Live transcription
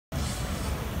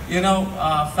You know,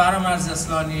 Faramarz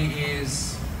Aslani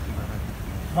is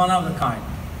one of a kind.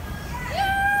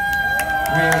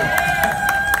 Really.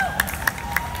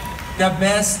 The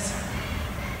best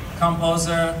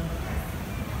composer,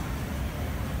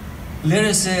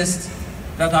 lyricist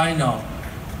that I know.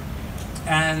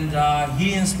 And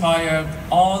he inspired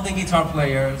all the guitar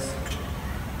players,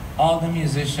 all the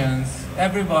musicians,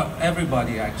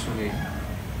 everybody actually.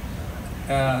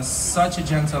 Such a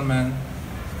gentleman,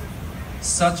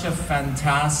 such a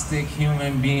fantastic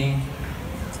human being.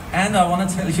 And I want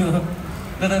to tell you a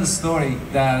little story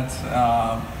that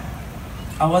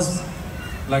I was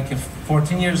like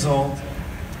 14 years old,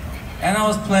 and I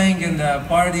was playing in the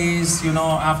parties, you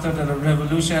know, after the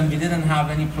revolution. We didn't have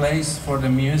any place for the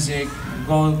music,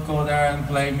 go there and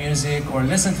play music or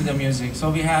listen to the music.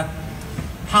 So we had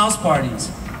house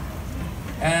parties.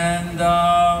 And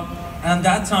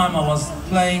that time I was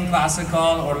playing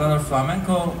classical or little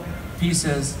flamenco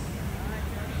pieces.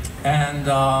 And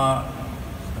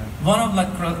one of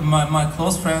my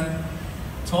close friend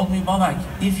told me, Babak,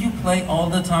 if you play all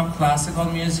the time classical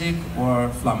music or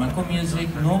flamenco music,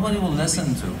 nobody will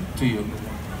listen to you.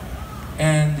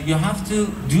 And you have to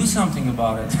do something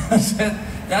about it. I said,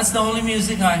 that's the only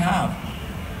music I have.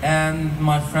 And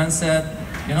my friend said,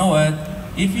 you know what,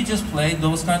 if you just play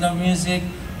those kind of music,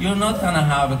 you're not gonna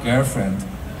have a girlfriend.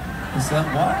 I said,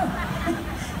 what?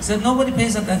 He said, nobody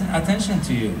pays attention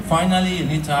to you. Finally, you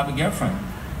need to have a girlfriend.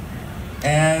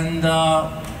 And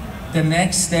the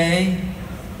next day,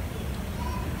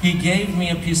 he gave me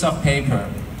a piece of paper.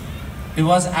 It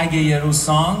was Age Yeru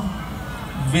song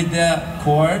with the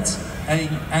chords,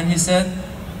 and he said,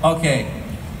 okay,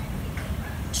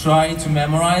 try to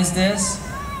memorize this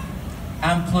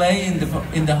and play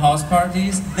in the house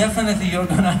parties. Definitely you're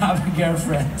gonna have a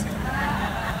girlfriend.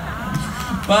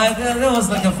 But it was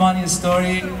like a funny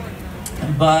story,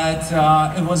 but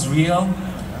it was real.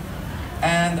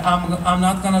 And I'm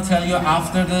not gonna tell you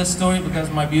after the story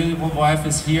because my beautiful wife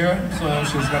is here, so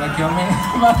she's gonna kill me.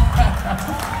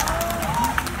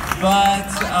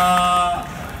 But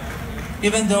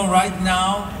even though right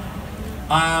now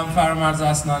I am Faramarz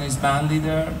Aslani's band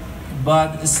leader,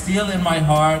 but still in my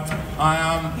heart I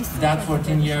am that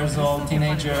 14 years old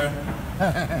teenager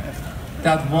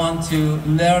that want to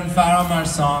learn Faramarz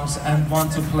songs and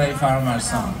want to play Faramarz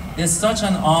songs. It's such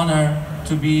an honor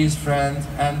to be his friend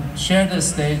and share the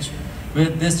stage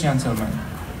with this gentleman.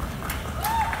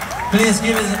 Please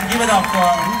give it up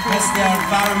for Mr.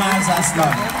 Faramarz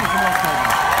Aslani.